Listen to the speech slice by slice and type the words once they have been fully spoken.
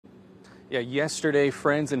Yeah, yesterday,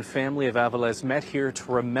 friends and family of Aviles met here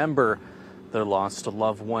to remember their lost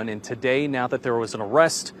loved one. And today, now that there was an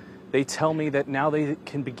arrest, they tell me that now they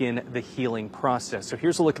can begin the healing process. So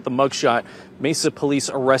here's a look at the mugshot. Mesa police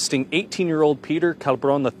arresting 18-year-old Peter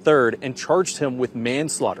Calderon III and charged him with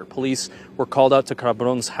manslaughter. Police were called out to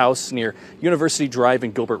Calderon's house near University Drive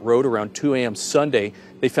and Gilbert Road around 2 a.m. Sunday.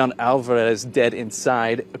 They found Alvarez dead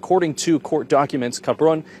inside. According to court documents,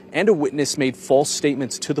 Calderon and a witness made false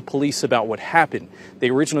statements to the police about what happened. They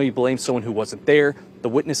originally blamed someone who wasn't there. The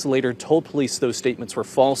witness later told police those statements were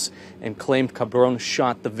false and claimed Calderon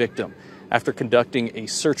shot the victim. After conducting a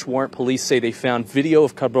search warrant, police say they found video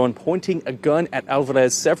of Calderon pointing a gun at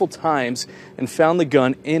Alvarez several times and found the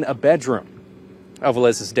gun in a bedroom.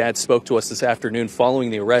 Alvarez's dad spoke to us this afternoon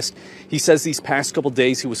following the arrest. He says these past couple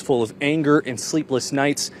days he was full of anger and sleepless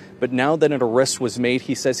nights, but now that an arrest was made,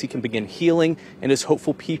 he says he can begin healing and is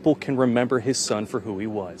hopeful people can remember his son for who he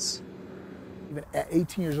was. Even at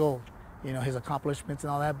 18 years old, you know, his accomplishments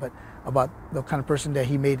and all that, but about the kind of person that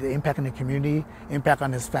he made, the impact in the community, impact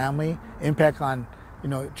on his family, impact on, you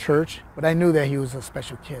know, church. But I knew that he was a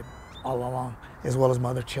special kid all along, as well as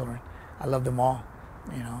my other children. I loved them all,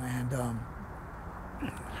 you know, and I'm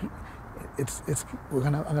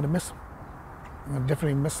gonna miss him. I'm gonna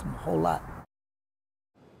definitely miss him a whole lot.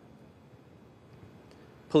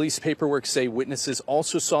 Police paperwork say witnesses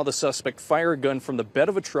also saw the suspect fire a gun from the bed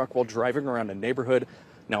of a truck while driving around a neighborhood.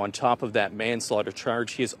 Now, on top of that manslaughter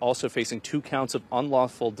charge, he is also facing 2 counts of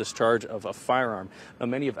unlawful discharge of a firearm. Now,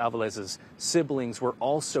 many of Aviles's siblings were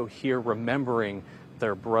also here remembering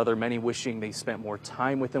their brother, many wishing they spent more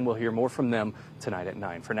time with him. We'll hear more from them tonight at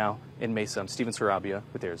 9. For now, in Mesa, I'm Steven Sarabia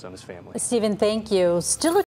with Arizona's Family. Steven, thank you. Still